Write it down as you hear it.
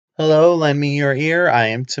Hello, lend me your ear. I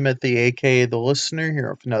am Timothy, aka The Listener,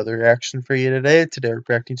 here with another reaction for you today. Today we're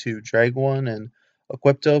reacting to Drag 1 and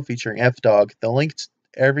Equipto featuring FDOG. The link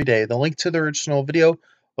to the original video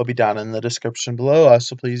will be down in the description below.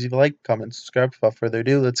 Also, please leave a like, comment, subscribe. Without further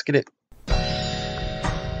ado, let's get it.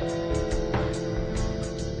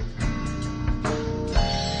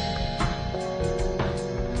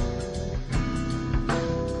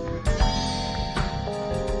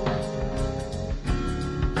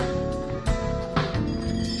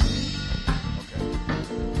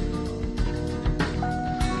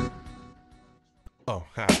 Oh,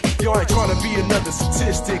 hi. Yo, I ain't trying to be another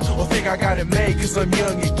statistic or think I got it made cause I'm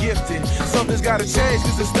young and gifted. Something's gotta change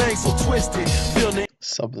cause this thing's so twisted.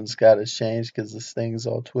 Something's gotta change cause this thing's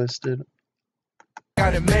all twisted.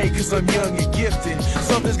 Got it made cause I'm young and gifted.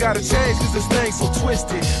 Something's gotta change cause this thing's so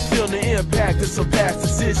twisted. Feel the impact of some past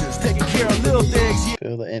decisions. Taking care of little things. Yeah.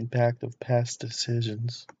 Feel the impact of past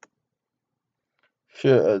decisions.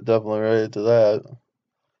 Shit, definitely related to that.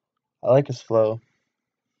 I like his flow.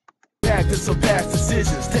 To some past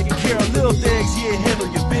decisions, taking care of little things, yeah, handle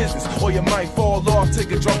your business, or you might fall off,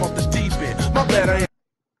 take a drop off the deep end. My bad, I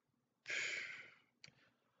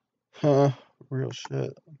ain't. Real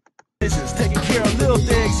shit. Taking care of little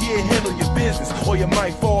things, yeah, handle your business, or you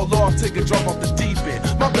might fall off, take a drop off the deep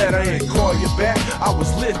end. My bad, I ain't call you back, I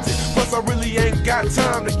was lifted, plus I really ain't got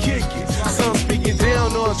time to kick it. Some speaking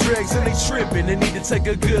down on Dregs and they tripping, they need to take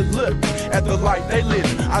a good look at the life they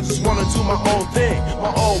living. I just wanna do my own thing,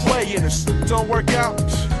 my own way, and if shit don't work out,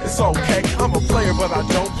 it's okay. I'm a player, but I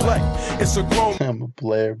don't play. It's a grown. I'm a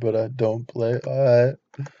player, but I don't play. Alright.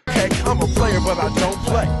 Okay, I'm a player, but I don't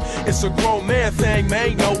play. It's a grown man thing,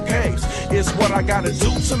 man, no games. It's what I gotta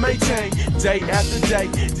do to maintain day after day,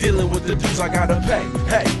 dealing with the dues I gotta pay.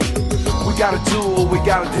 Hey, we gotta do what we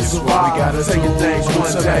gotta do. So we gotta take things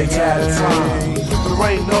one day at a time. There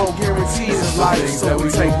ain't no guarantees in life, so we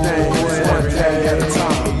take things one day at a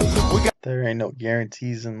time. There ain't no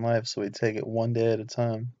guarantees in life, so we take it one day at a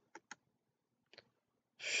time.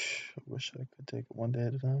 I wish I could take it one day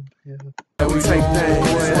at a time. Yeah. We take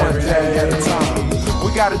things one day at a time.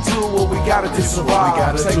 We gotta do what we gotta do. So we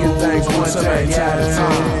gotta taking things one day at a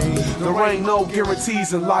time. There ain't no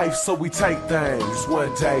guarantees in life, so we take things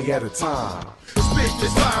one day at a time. Spit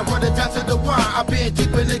this fire, running down to the wire. I've been deep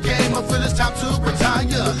in the game, I feel it's time to retire.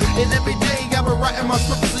 And every day I've been writing my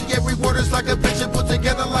scriptures, and every word is like a picture put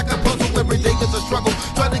together like a puzzle. Every day is a struggle,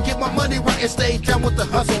 trying to get my money right and stay down with the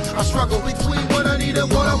hustle. I struggle between what I need and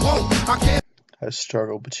what I want. I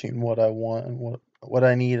struggle between what I want and what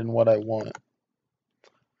I need and what I want.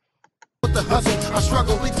 With the hustle, I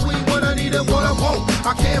struggle between what I need and what I want.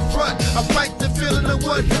 I can't front, I fight the feeling of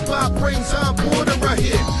what hip-hop brings. I'm bored right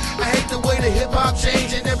here. I hate the way the hip-hop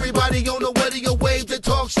changed, and everybody on the radio wave to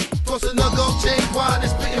talk shit. Forcing a go change while they're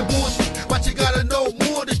spitting bullshit. But you gotta know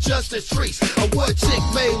more than just the streets, or what chick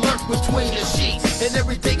may lurk between the sheets. And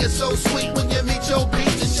everything is so sweet when you meet your beat.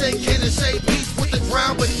 To shake hand and say peace with the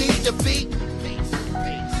ground beneath your feet.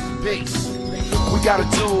 Peace. We gotta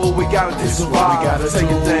do what we gotta do. So we gotta take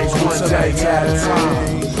things one day at a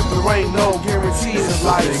time. There ain't no guarantees in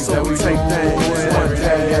life, so we take things one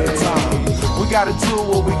day at a time. We gotta do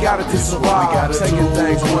what we gotta do. So we gotta take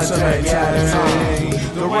things one day at a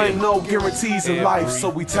time. There ain't no guarantees in life, so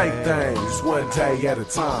we take things one day at a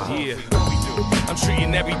time. Yeah, we do. I'm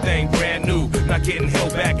treating everything brand new. Not getting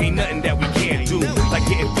held back, ain't nothing that we can't do. Like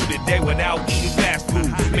getting through the day without eating fast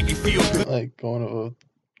food. Make you feel good. Like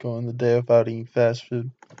going the day without eating fast food.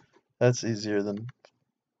 That's easier than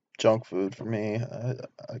junk food for me.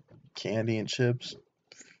 Candy and chips.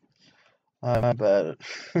 I'm bad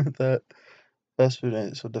at that. Fast food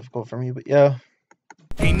ain't so difficult for me, but yeah.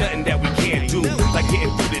 Ain't nothing that we can't do. Like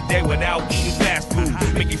getting through the day without eating fast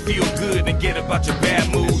food. Make you feel good and get about your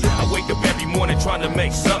bad mood. I wake up every morning trying to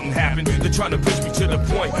make something happen. They're trying to push me to the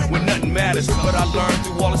point where nothing matters. But I learned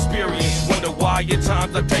through all experience. Wonder why at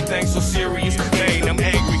times I take things so serious. Man, I'm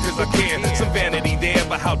angry cause I care. Some vanity there,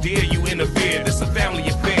 but how dare you interfere? This a family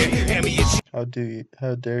affair. Hand me a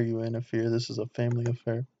How dare you interfere? This is a family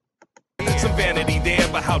affair. Some vanity there,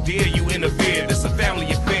 but how dare you interfere? This a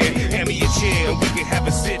family affair. Hand me a chair and we can have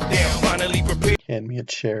a sit down. Finally prepared. Hand me a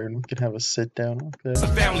chair and we can have a sit down. Okay. It's a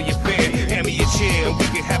family affair. Hand me a chair and we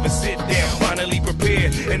can have a sit down. Finally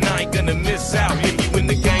prepared, and I ain't gonna miss out. If you in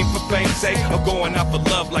the game for fame's sake, or going out for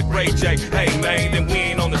love like Ray J. Hey man, then we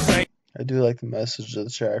ain't on the same. I do like the message of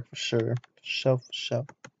the track for sure. For sure.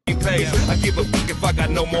 Page. I give a fuck if I got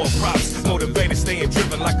no more props. Motivated, staying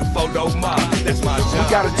driven like a photo mob. That's my job.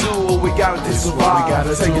 We gotta do what we gotta do. So we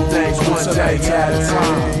gotta take things one day at a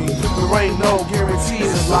time. There ain't no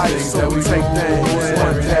guarantees in life, so we take things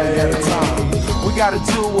one day at a time. We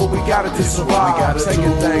gotta do what we gotta do to survive. Taking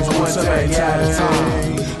things one day at a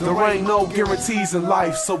time. There ain't no guarantees in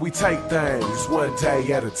life, so we take things one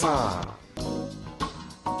day at a time.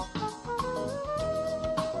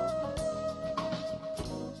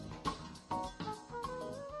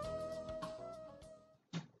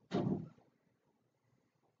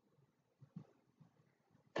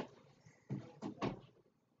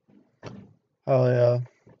 Oh yeah,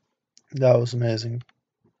 that was amazing.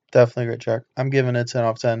 Definitely a great track. I'm giving it 10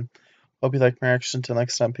 off 10. Hope you like my reaction. Till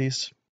next time, peace.